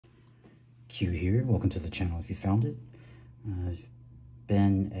Q here. Welcome to the channel if you found it. I've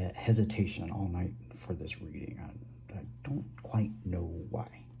been at hesitation all night for this reading. I don't quite know why.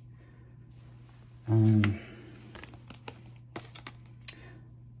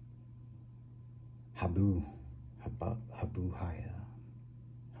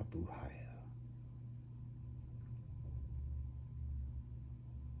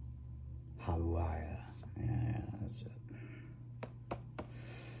 Habuhiah. Yeah, that's it.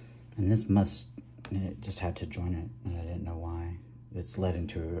 And this it just had to join it, and I didn't know why. It's led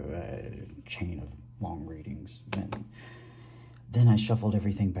into a chain of long readings. And then I shuffled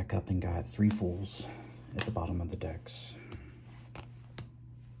everything back up and got 3 Fools at the bottom of the decks.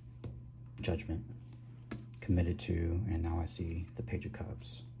 Judgment, Committed to, and now I see the Page of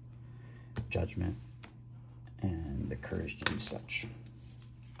Cups. Judgment, and the Courage to do such.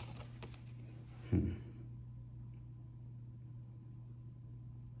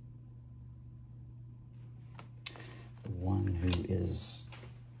 The one who is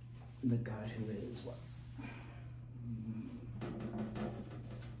the God who is what?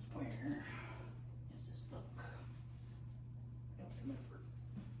 Where is this book? I don't remember.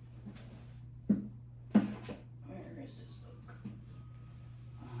 Where is this book?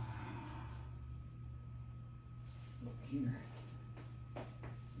 Look here.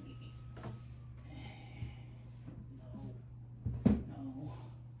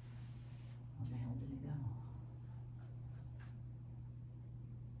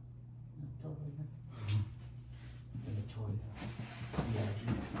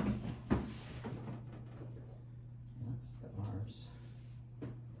 That's the R's.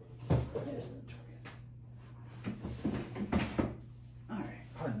 There's the target. Alright,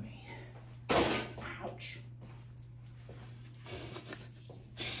 pardon me. Ouch.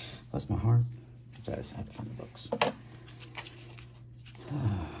 Bless my heart. I just had to find the books.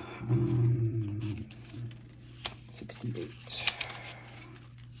 68.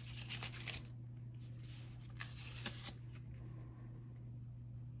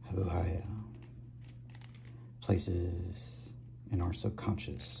 Habuhiah. Places in our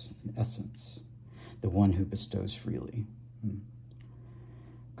subconscious, in essence, the one who bestows freely.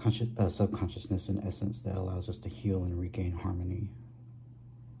 Subconsciousness in essence that allows us to heal and regain harmony.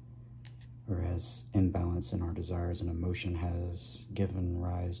 Whereas imbalance in our desires and emotion has given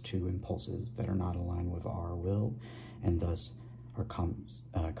rise to impulses that are not aligned with our will and thus our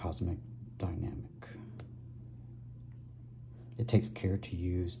cosmic dynamic. It takes care to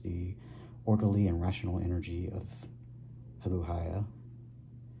use the orderly and rational energy of Habuhiah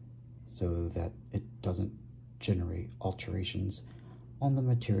so that it doesn't generate alterations on the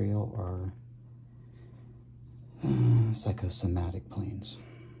material or psychosomatic planes.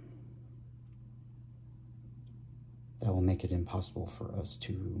 That will make it impossible for us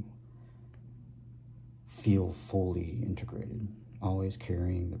to feel fully integrated, always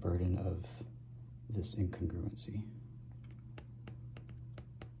carrying the burden of this incongruency.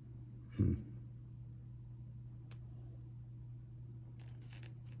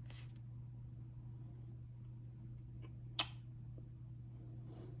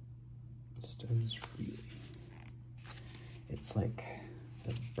 Bestows freely. It's like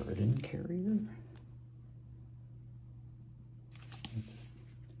the burden carrier.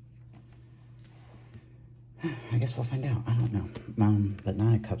 I guess we'll find out. I don't know. But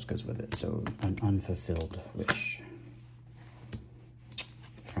 9 of Cups goes with it, so an unfulfilled wish.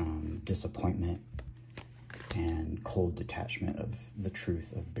 From disappointment and cold detachment of the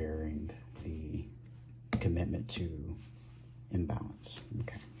truth of bearing the commitment to imbalance.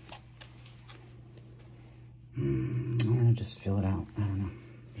 Okay. I'm gonna just fill it out. I don't know.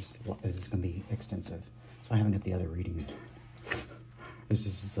 This is gonna be extensive. So I haven't got the other reading. This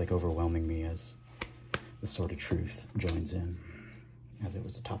is like overwhelming me as the Sword of Truth joins in, as it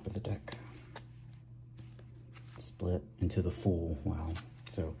was the top of the deck. Split into the Fool. Wow.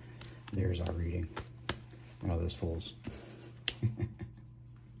 So there's our reading. Oh, those fools.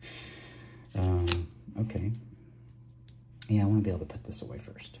 Okay. Yeah, I want to be able to put this away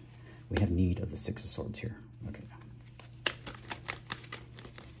first. We have need of the 6 of Swords here. Okay.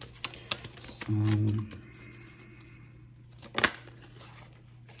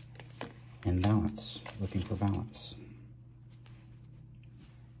 Imbalance. Looking for balance.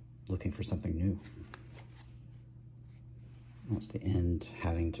 Looking for something new. What's the end?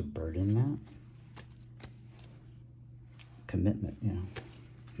 Having to burden that? Commitment, yeah.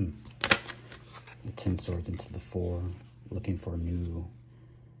 The 10 Swords into the 4. Looking for a new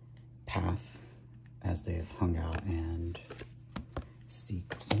path as they have hung out and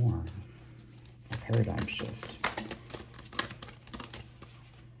seek more. A paradigm shift.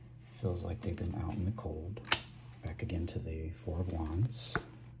 feels like they've been out in the cold. Back again to the Four of Wands,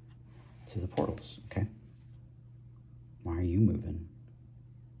 to the portals, okay? Why are you moving?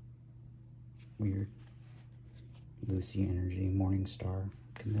 Weird. Lucy energy, Morning Star,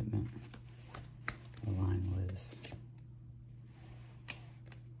 commitment. Align with...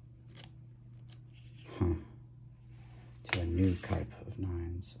 To a new type of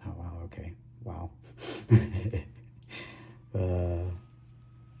nines. Oh, wow, okay. Wow. The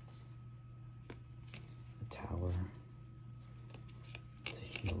Tower. To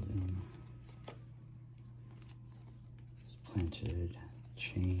heal them. It's planted.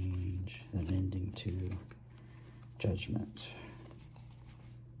 Change. Then ending to judgment.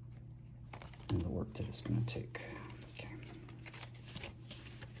 And the work that it's going to take. Okay.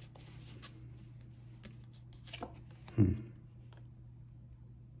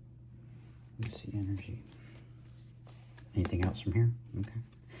 Lucy energy. Anything else from here? Okay.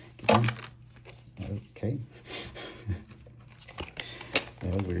 Keep going. Okay.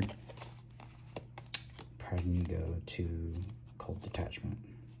 That was weird. Pride and ego to cold detachment.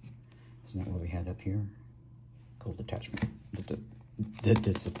 Isn't that what we had up here? Cold detachment. The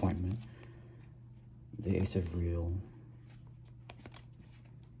disappointment. The Ace of Real.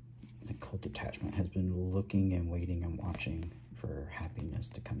 The cold detachment has been looking and waiting and watching for happiness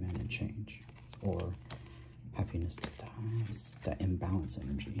to come in and change. Or happiness to die. It's that imbalance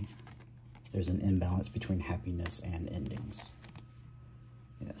energy. There's an imbalance between happiness and endings.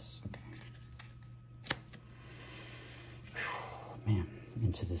 Yes, okay. Whew, man,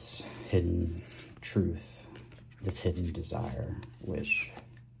 into this hidden truth, this hidden desire, wish,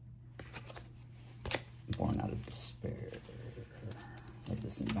 born out of despair of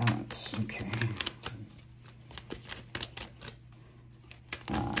this imbalance. Okay.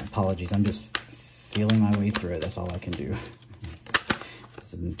 Apologies, I'm just feeling my way through it. That's all I can do.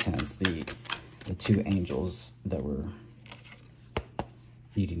 This is intense. The two angels that were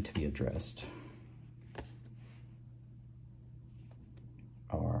needing to be addressed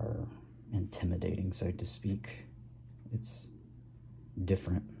are intimidating, so to speak. It's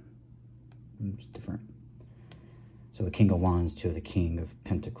different. It's different. So the King of Wands to the King of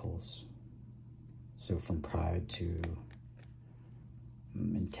Pentacles. So from pride to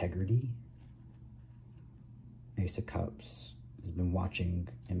integrity. Ace of Cups has been watching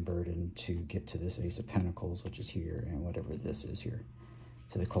and burdened to get to this Ace of Pentacles, which is here, and whatever this is here,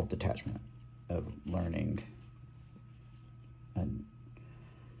 to the cold detachment of learning and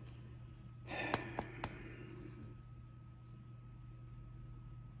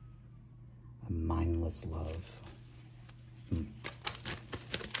a mindless love.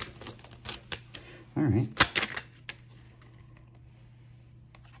 All right.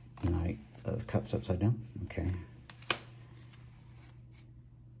 Knight of Cups upside down. Okay.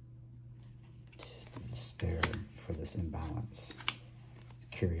 Despair for this imbalance.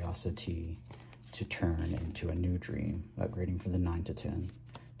 Curiosity to turn into a new dream. Upgrading from the 9 to 10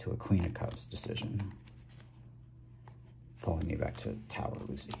 to a Queen of Cups decision. Pulling me back to Tower,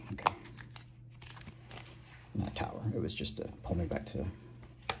 Lucy. Okay. Not Tower. It was just to pull me back to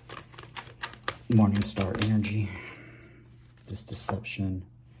Morning Star energy. This deception.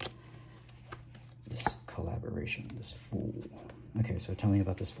 This collaboration. This Fool. Okay, so tell me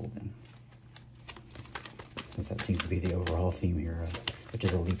about this Fool then. Since that seems to be the overall theme here, which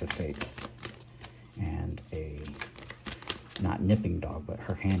is a leap of faith. And a, not nipping dog, but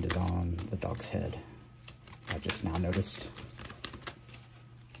her hand is on the dog's head. I just now noticed.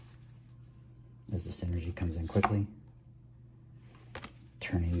 As this energy comes in quickly,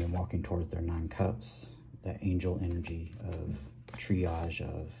 turning and walking towards their 9 cups, that angel energy of triage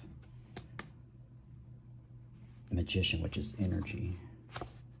of magician, which is energy,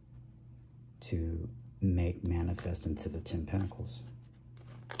 to make manifest into the 10 pentacles,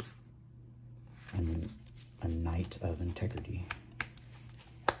 and a knight of integrity.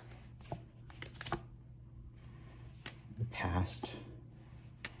 The past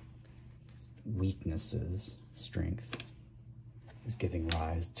weaknesses, strength, is giving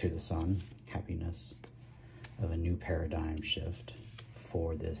rise to the sun, happiness of a new paradigm shift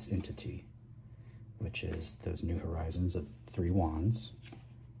for this entity, which is those new horizons of 3 wands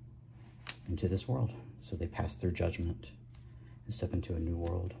into this world. So they pass through judgment and step into a new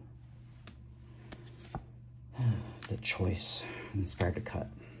world. The choice, inspired to cut.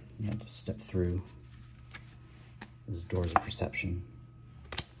 You have to step through those doors of perception.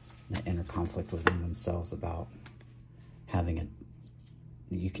 That inner conflict within themselves about having a,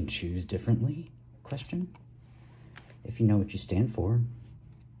 you can choose differently question. If you know what you stand for,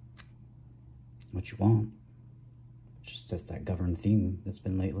 what you want, just that's that governed theme that's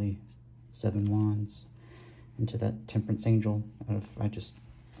been lately. 7 Wands into that Temperance Angel. If I just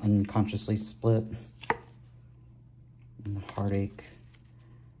unconsciously split. And the heartache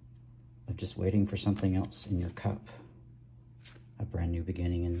of just waiting for something else in your cup. A brand new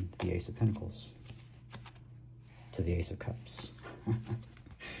beginning in the Ace of Pentacles to the Ace of Cups.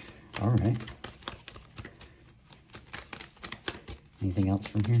 All right. Anything else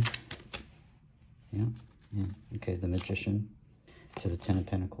from here? Yeah. Okay, the Magician to the Ten of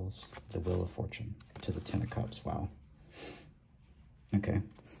Pentacles, the Wheel of Fortune to the Ten of Cups. Wow. Okay.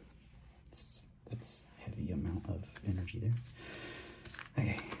 That's heavy amount of energy there.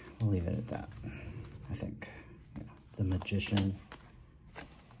 Okay, we'll leave it at that. I think, yeah. The Magician,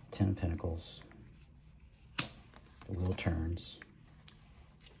 Ten of Pentacles, the Wheel turns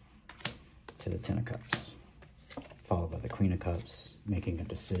to the Ten of Cups, followed by the Queen of Cups, making a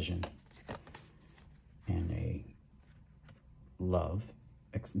decision, and a love,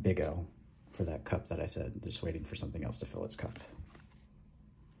 big L, for that cup that I said, just waiting for something else to fill its cup.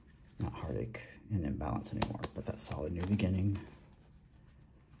 Not heartache and imbalance anymore, but that solid new beginning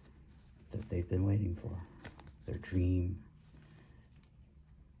that they've been waiting for. Their dream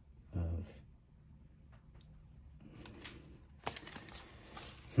of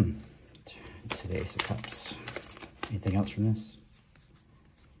to the Ace of Cups. Anything else from this?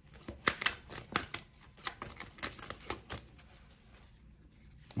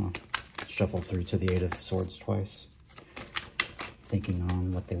 Well, shuffled through to the Eight of Swords twice, thinking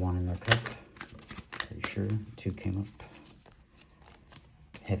on what they want in their cup. Pretty sure 2 came up.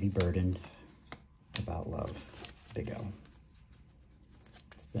 Heavy burdened about love, big L.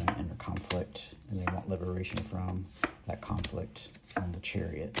 It's been an inner conflict, and they want liberation from that conflict on the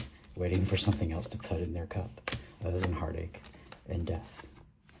Chariot, waiting for something else to put in their cup other than heartache and death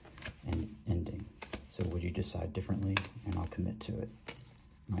and ending. So would you decide differently? And I'll commit to it.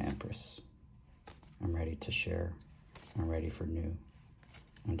 My Empress. I'm ready to share. I'm ready for new.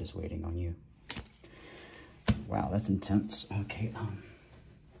 I'm just waiting on you. Wow, that's intense. Okay,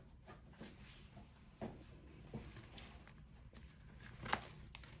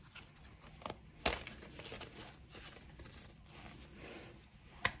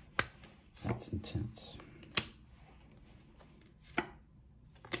 that's intense.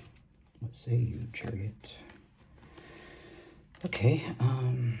 What say you, Chariot? Okay,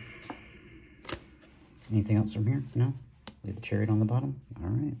 anything else from here? No? Leave the Chariot on the bottom? All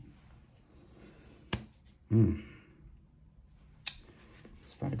right.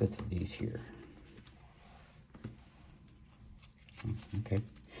 Let's try to go through these here. Okay.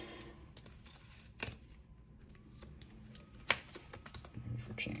 Ready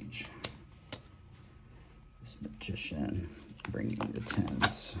for change. This Magician bringing the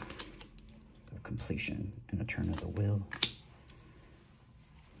tens of completion and a turn of the will.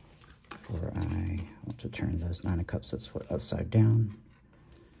 For I want to turn those 9 of Cups that's upside down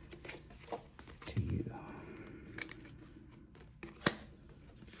to you.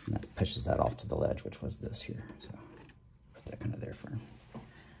 And that pushes that off to the ledge, which was this here. So put that kind of there for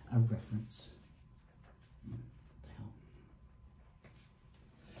a reference. What the hell?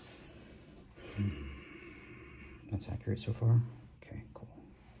 That's accurate so far? Okay, cool.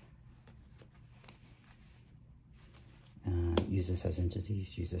 Use this as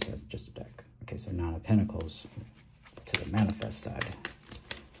entities, use this as just a deck. Okay, so 9 of Pentacles to the manifest side.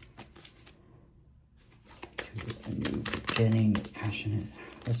 To a new beginning, it's passionate.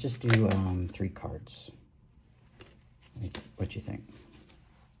 Let's just do 3 cards. What you think?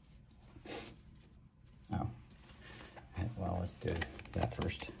 Oh, well, let's do that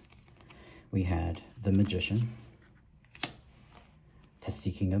first. We had the Magician to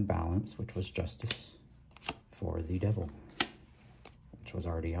seeking a balance, which was justice, for the Devil, which was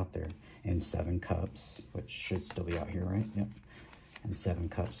already out there, and 7 Cups, which should still be out here, right? Yep. And 7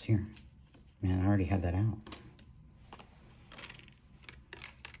 Cups here. Man, I already had that out.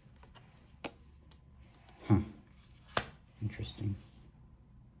 Huh. Interesting.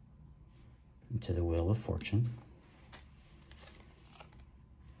 Into the Wheel of Fortune.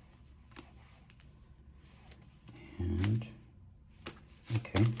 And,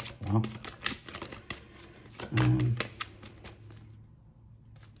 okay, well,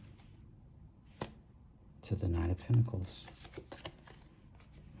 to the 9 of Pentacles.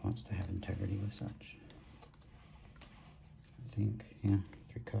 Wants to have integrity with such. I think, yeah,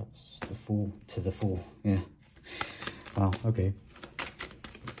 3 Cups. The Fool to the Fool, yeah. Wow, okay.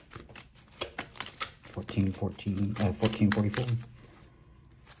 1444.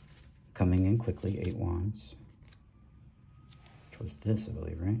 Coming in quickly, 8 Wands. Which was this, I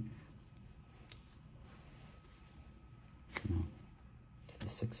believe, right?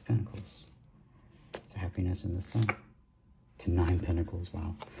 6 of Pentacles. To happiness in the sun. To 9 Pentacles.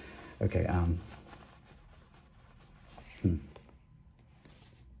 Wow. Okay, to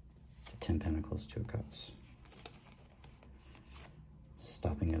 10 Pentacles, 2 of Cups.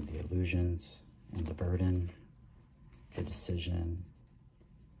 Stopping of the illusions and the burden, the decision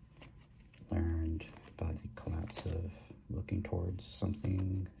learned by the collapse of looking towards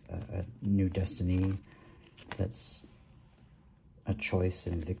something, a new destiny that's a choice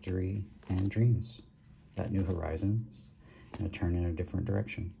and victory and dreams, that new horizons, and a turn in a different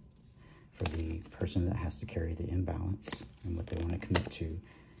direction. For the person that has to carry the imbalance and what they want to commit to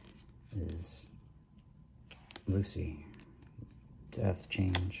is Lucy. Death,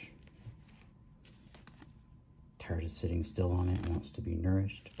 change. Tired of sitting still on it and wants to be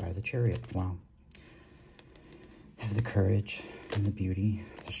nourished by the Chariot. Wow. Have the courage and the beauty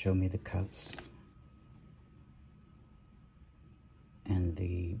to show me the cups and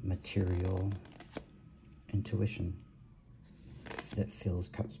the material intuition that fills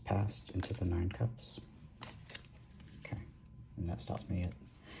cups past into the 9 cups. Okay, and that stops me at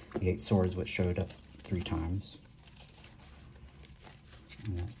the 8 swords, which showed up 3 times.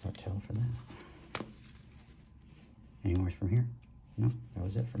 And that's that tell for that. Any more from here? No, that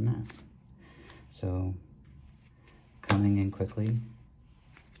was it from that. So, coming in quickly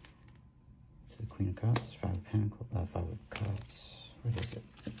to the Queen of Cups, 5 of Pentacles, 5 of Cups. What is it?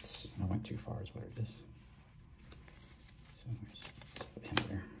 I went too far is what it is. So let's put him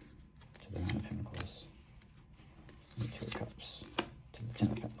there. To the 9 of Pentacles. And the 2 of Cups. To the 10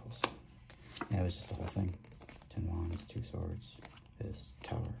 of Pentacles. Yeah, it was just the whole thing. 10 Wands, 2 Swords. This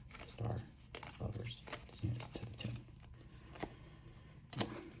Tower, Star, Lovers. To the 10.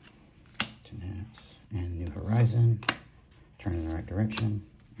 10 Hands. And New Horizon. Turn in the right direction.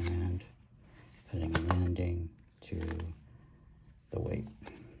 And putting an ending to the weight,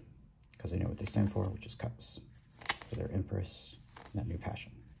 because they know what they stand for, which is Cups, for their Empress, that new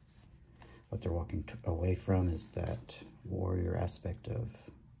passion. What they're walking away from is that warrior aspect of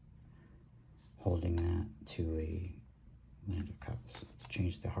holding that to a Land of Cups, to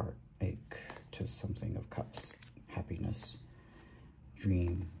change the heartache to something of Cups, happiness,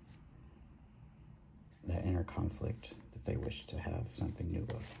 dream, that inner conflict that they wish to have something new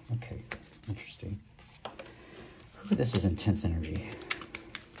of. Okay, interesting. This is intense energy.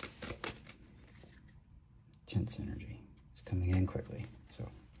 Intense energy. It's coming in quickly, so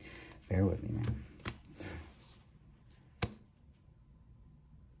bear with me, man.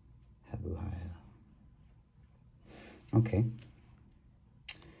 Habuhiah. Okay.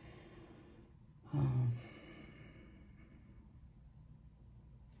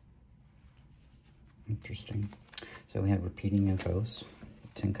 Interesting. So we have repeating infos.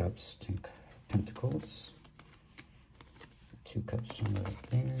 10 Cups, 10 Pentacles. 2 Cups on the right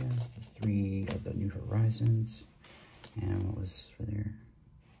there, 3 of the New Horizons, and what was for there?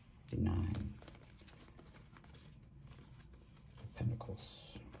 The 9 of Pentacles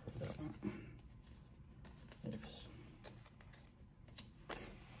for that one. There it is.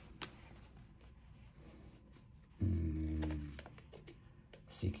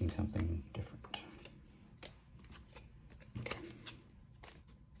 Seeking something different. Okay.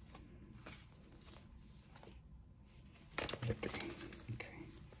 Victory. Okay.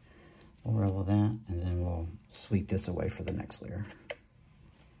 We'll revel that, and then we'll sweep this away for the next layer,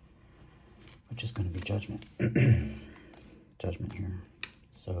 which is going to be Judgment. Judgment here.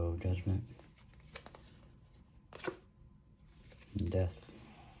 So, Judgment. Death.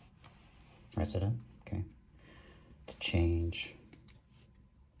 Rest it up. Okay. To change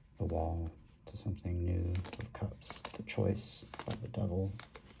the wall to something new of Cups. The choice by the Devil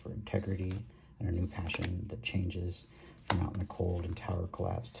for integrity and a new passion that changes from out in the cold and tower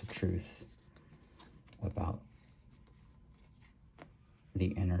collapse to truth about the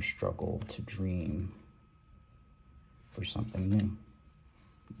inner struggle to dream for something new.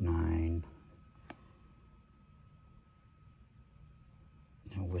 9.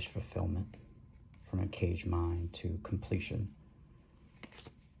 Wish fulfillment from a caged mind to completion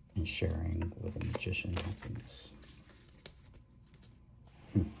and sharing with a magician happiness.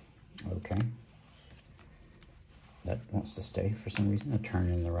 Okay. That wants to stay for some reason. A turn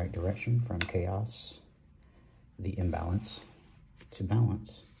in the right direction from chaos, the imbalance, to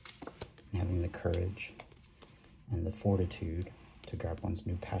balance. And having the courage and the fortitude to grab one's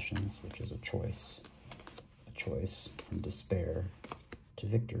new passions, which is a choice. A choice from despair to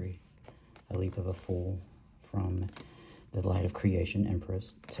victory. A leap of a fool from the light of creation,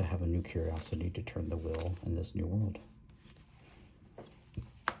 Empress, to have a new curiosity to turn the wheel in this new world.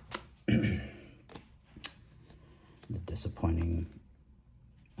 The disappointing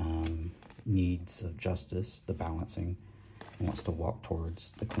needs of justice, the balancing, and wants to walk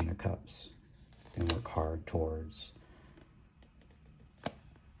towards the Queen of Cups and work hard towards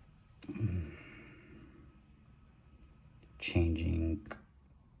changing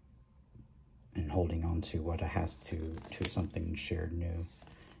and holding on to what it has to something shared new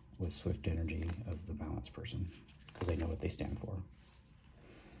with swift energy of the balanced person, because they know what they stand for.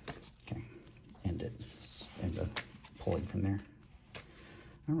 Okay, end it. End the pulling from there.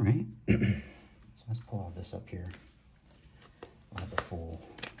 All right. So let's pull all this up here. I'll have the full,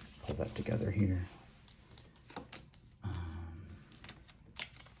 pull that together here.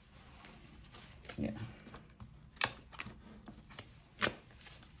 Yeah.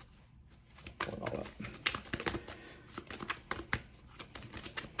 Pull it all up.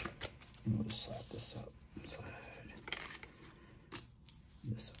 And we'll just slide this up. Slide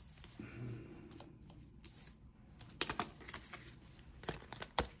this up.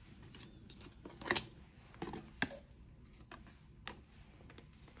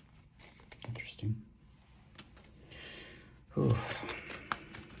 Interesting. Whew.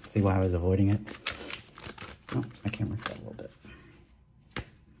 See why I was avoiding it? Oh, my camera fell a little bit.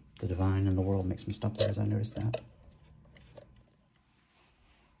 The divine in the world makes me stop there as I noticed that.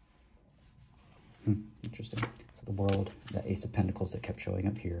 Interesting. So the world, that Ace of Pentacles that kept showing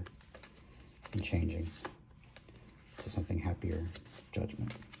up here and changing to something happier,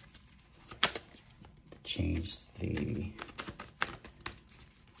 Judgment. To change the...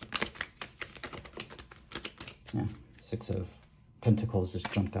 Yeah, Six of Pentacles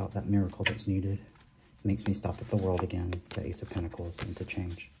just jumped out, that miracle that's needed. Makes me stop at the world again, the Ace of Pentacles, and to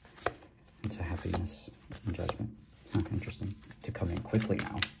change into happiness and judgment. Huh, interesting. To come in quickly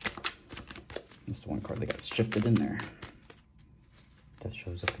now. This is the one card that got shifted in there. Death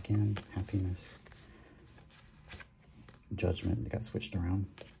shows up again, happiness. Judgment that got switched around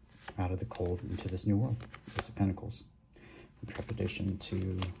out of the cold into this new world. Ace of Pentacles. From trepidation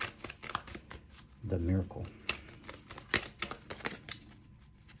to the miracle.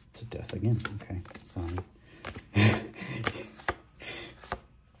 To death again. Okay, Sun.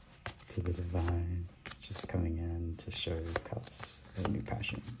 To the divine, just coming in to show Cups a new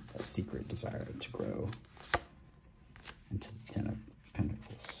passion, a secret desire to grow. Into the Ten of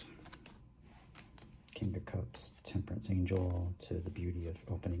Pentacles. King of Cups, Temperance Angel, to the beauty of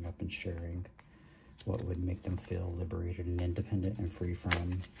opening up and sharing what would make them feel liberated and independent and free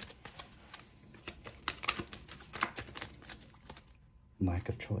from lack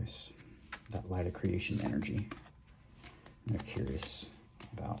of choice, that light of creation energy. And they're curious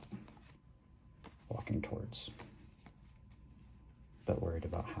about walking towards, but worried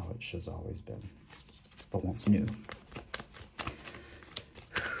about how it has always been, but wants new.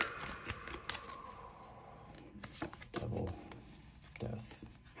 Devil, death,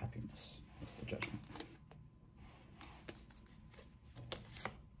 happiness. That's the Judgment.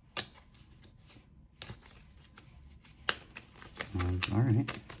 All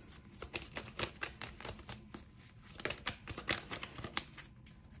right.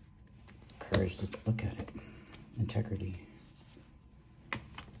 Courage to look at it. Integrity.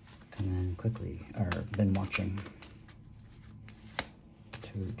 Come in quickly, or been watching.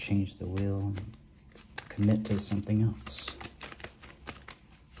 To change the wheel and commit to something else.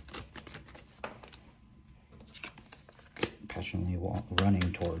 Passionately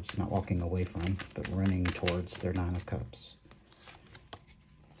running towards, not walking away from, but running towards their Nine of Cups.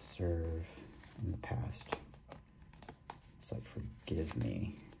 Serve in the past. It's like, forgive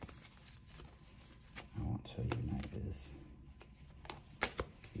me. I want to unite with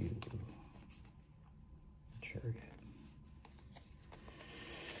you. Chariot.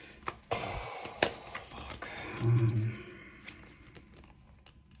 Fuck.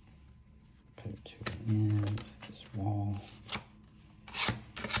 Put it to the end. This wall.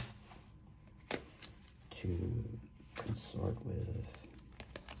 To consort with.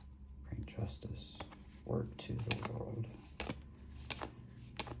 Bring justice. Work to the world.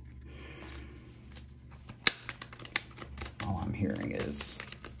 All I'm hearing is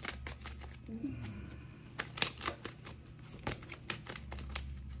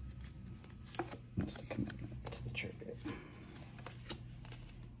that's the commitment to the chariot.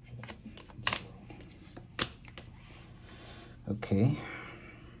 Okay.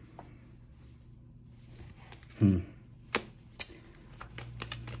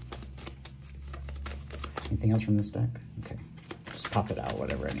 Anything else from this deck? Okay. Just pop it out,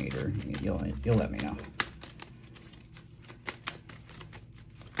 whatever I need, or you'll let me know.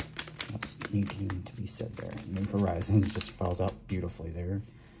 What's needing to be said there? New Horizons just falls out beautifully there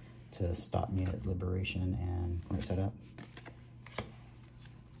to stop me at liberation and right side up.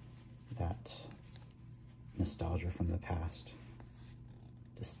 that nostalgia from the past,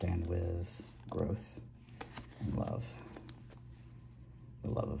 to stand with growth and love, the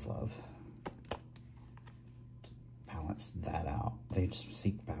love of love. To balance that out. They just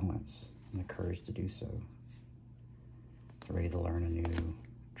seek balance and the courage to do so. They're ready to learn a new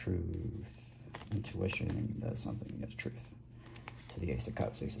truth, intuition, and that's something that's truth. To the Ace of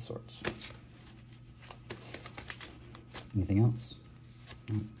Cups, Ace of Swords. Anything else?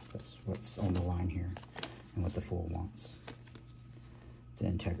 No, that's what's on the line here and what the Fool wants. The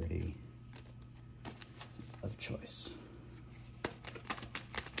integrity of choice.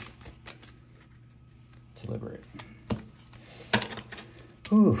 To liberate.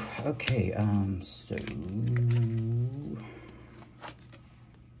 Ooh, okay, so...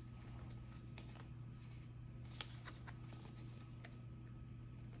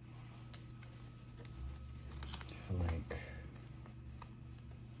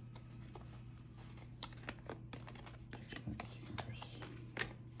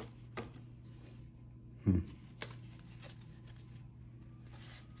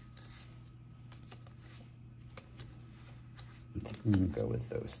 I'm going to go with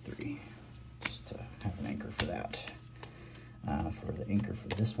those three, just to have an anchor for that. For the anchor for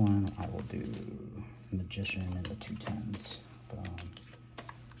this one, I will do Magician and the 2 10s.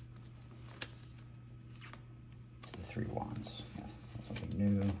 The 3 wands. Yeah, that's something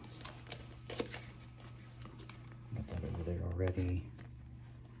new. Got that over there already.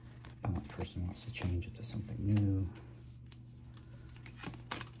 That person wants to change it to something new.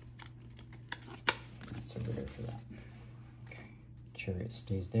 That's over there for that. Chariot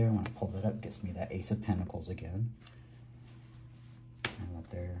stays there. When I pull that up, gets me that Ace of Pentacles again. And what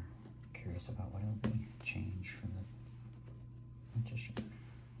they're curious about, what it'll be. Change from the Magician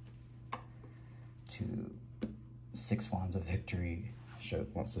to 6 Wands of Victory.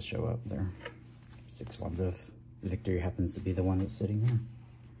 Wants to show up there. 6 Wands of Victory happens to be the one that's sitting there.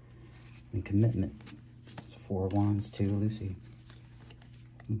 And commitment. It's 4 Wands to Lucy.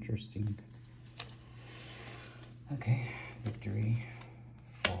 Interesting. Okay. Victory,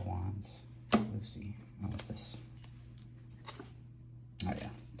 4 Wands, Lucy. What's this? Oh yeah,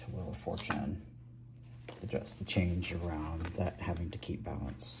 to Wheel of Fortune. Just the change around that, having to keep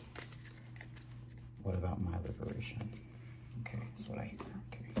balance. What about my liberation? Okay, that's what I hear.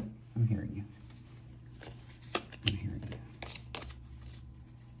 Okay, I'm hearing you. I'm hearing you.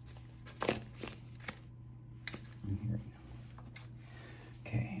 I'm hearing you.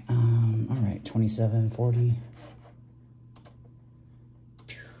 Okay, all right, 27, 40.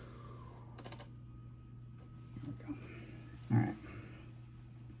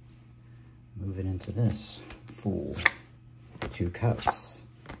 Into this Fool, 2 Cups,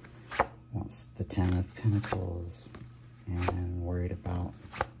 wants the 10 of Pentacles, and worried about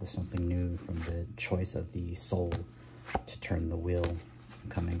something new from the choice of the soul to turn the wheel,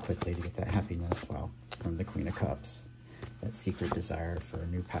 coming quickly to get that happiness. Well, from the Queen of Cups, that secret desire for a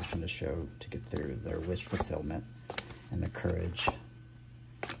new passion to show, to get their wish fulfillment, and the courage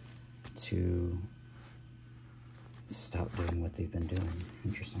to stop doing what they've been doing.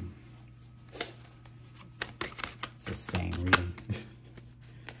 Interesting. It's the same reading.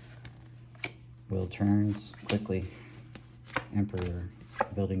 Wheel turns quickly. Emperor,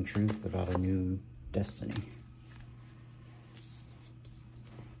 building truth about a new destiny.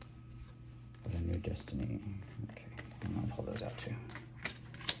 But a new destiny. Okay, I'm gonna pull those out too.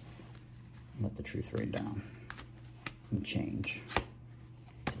 Let the truth rain down. And change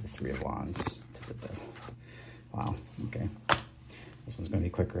to the 3 of Wands, to the Death. Wow, okay. This one's gonna be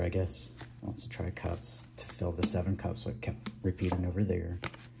quicker, I guess. Wants to try Cups to fill the 7 Cups, so it kept repeating over there.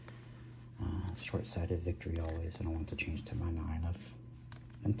 Short-sighted victory always, and I want to change to my 9 of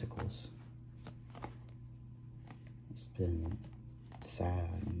Pentacles. It's been sad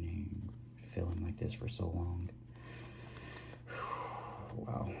and feeling like this for so long.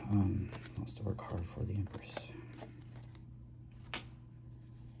 Wow, wants to work hard for the Empress.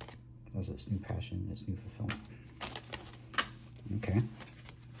 That's its new passion, its new fulfillment. Okay.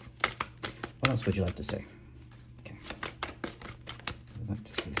 What else would you like to say? Okay. I'd like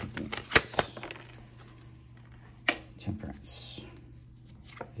to say something else. Temperance.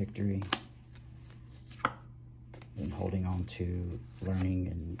 Victory. Then holding on to learning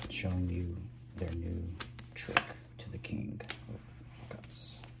and showing you their new trick to the King of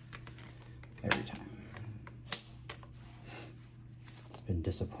Cups. Every time. It's been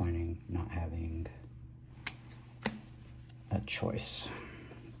disappointing not having a choice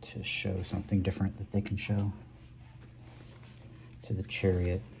to show something different that they can show. To the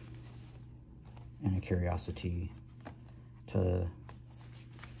Chariot, and a curiosity to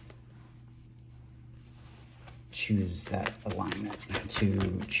choose that alignment,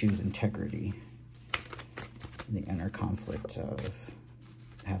 to choose integrity. The inner conflict of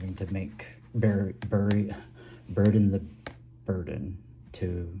having to burden the burden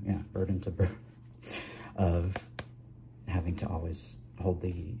to, of having to always hold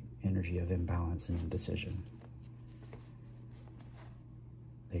the energy of imbalance and indecision.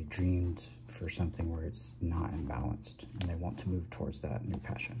 They dreamed for something where it's not imbalanced, and they want to move towards that new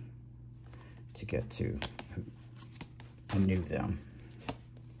passion to get to a new them.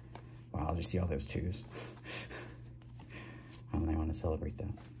 Wow, did you see all those twos? And they want to celebrate that.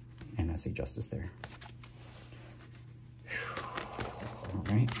 And I see justice there. All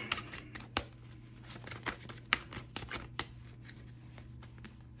right.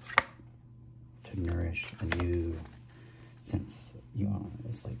 To nourish a new sense,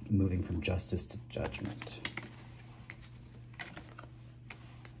 it's like moving from justice to judgment.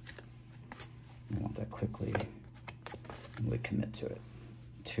 I want that quickly. I would commit to it,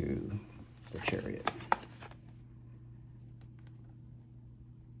 to the Chariot.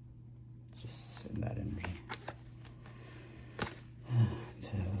 Just in that energy.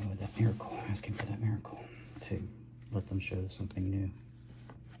 To that miracle, asking for that miracle, to let them show something new.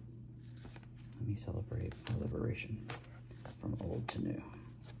 Let me celebrate the liberation from old to new.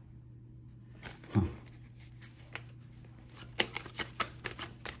 Huh.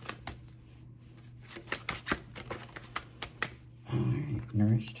 Alright,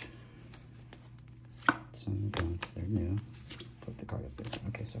 nourished. Some going to their new. Put the card up there.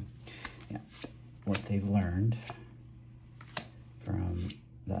 Okay, so yeah. What they've learned from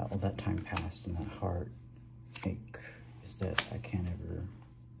all that time past and that heartache is that I can't ever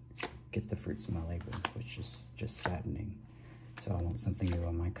get the fruits of my labor, which is just saddening. So I want something new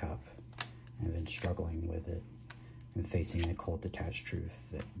on my cup. I've been struggling with it and facing a cold, detached truth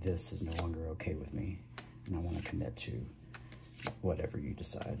that this is no longer okay with me, and I want to commit to whatever you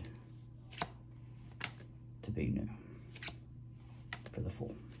decide to be new for the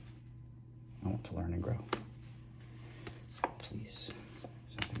full. I want to learn and grow. Please,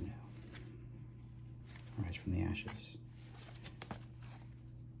 something new. Rise from the ashes.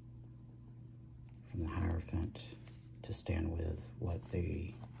 From the Hierophant to stand with what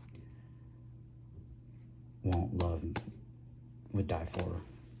they won't love, would die for,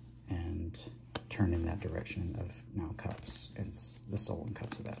 and turn in that direction of now cups and the soul and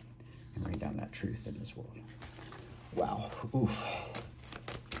cups of that, and bring down that truth in this world. Wow. Oof.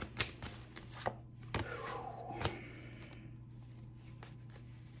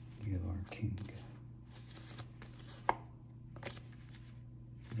 You are king.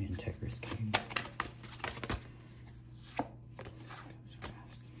 The integrous king.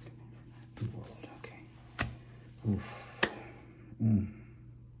 World, okay. Oof.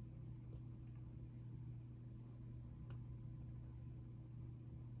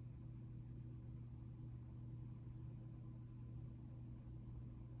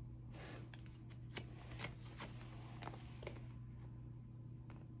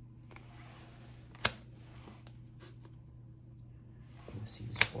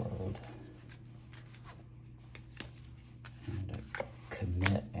 Lucy's world. And I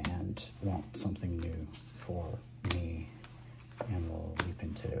commit and want something new for me, and we'll leap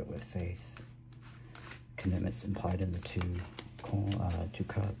into it with faith. Commitment's implied in the two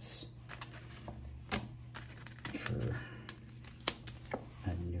cups for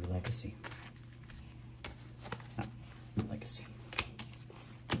a new legacy. Legacy.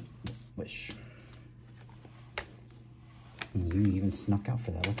 Wish. You even snuck out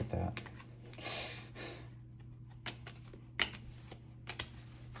for that. Look at that.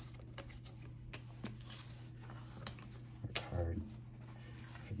 Card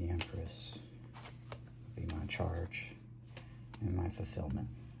for the Empress. Be my charge and my fulfillment.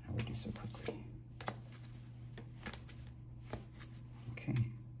 I would do so quickly. Okay.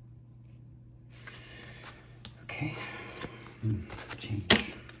 Okay.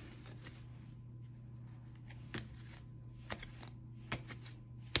 Change.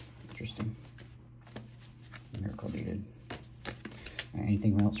 Interesting. Miracle needed. Right,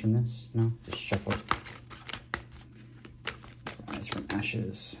 anything else from this? No? Just shuffle it. Rise from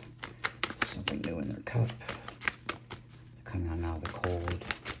ashes. Something new in their cup. They're coming out now of the cold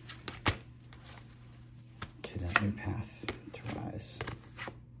to that new path to rise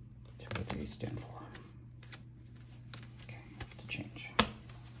to what they stand for. Okay, to change.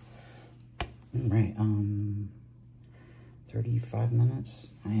 All right, 35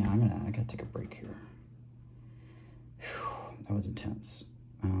 minutes. I gotta take a break here. Whew, that was intense.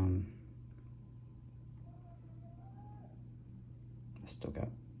 I still got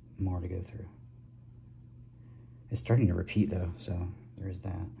more to go through. It's starting to repeat though, so there is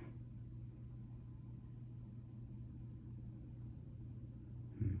that.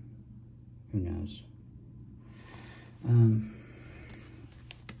 Who knows?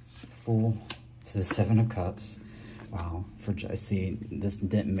 Fool to the Seven of Cups. Wow. See, this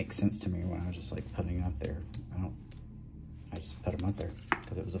didn't make sense to me when I was just like putting it up there. I just put them up there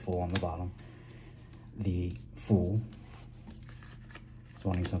because it was a Fool on the bottom. The Fool is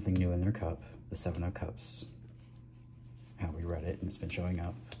wanting something new in their cup. The Seven of Cups, how we read it, and it's been showing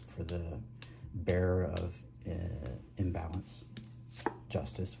up for the bearer of imbalance,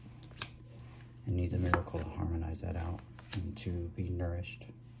 justice, and needs a miracle to harmonize that out and to be nourished.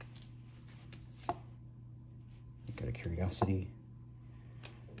 You got a curiosity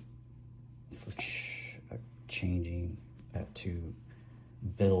for changing, to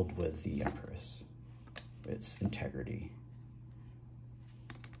build with the Empress. It's integrity.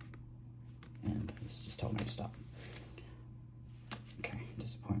 And it's just telling me to stop. Okay,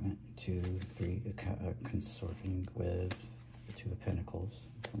 disappointment. 2, 3, consorting with the Two of Pentacles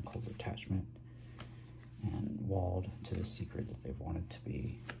from cold attachment, and walled to the secret that they've wanted to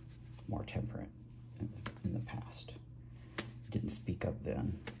be more temperate in the past. Didn't speak up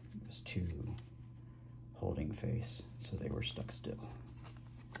then. It was too holding face, so they were stuck still.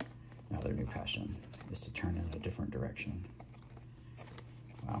 Now their new passion is to turn in a different direction.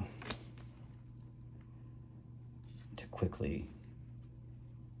 Wow. To quickly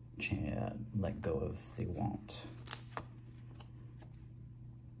let go of the want.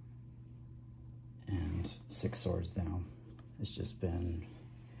 And 6 Swords down. It's just been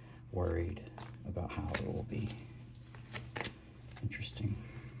worried about how it will be. Interesting.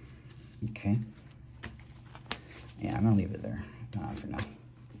 Okay. Yeah, I'm gonna leave it there for now.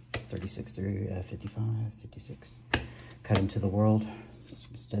 36 through 55, 56. Cut into the world.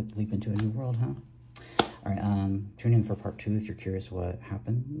 Step leap into a new world, huh? All right. Tune in for part 2 if you're curious what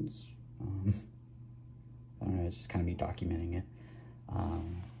happens. I don't know. It's just kind of me documenting it.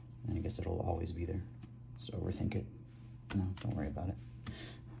 And I guess it'll always be there. So overthink it. No, don't worry about it.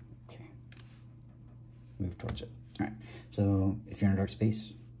 Okay. Move towards it. All right. So if you're in a dark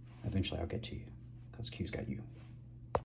space, eventually I'll get to you because Q's got you.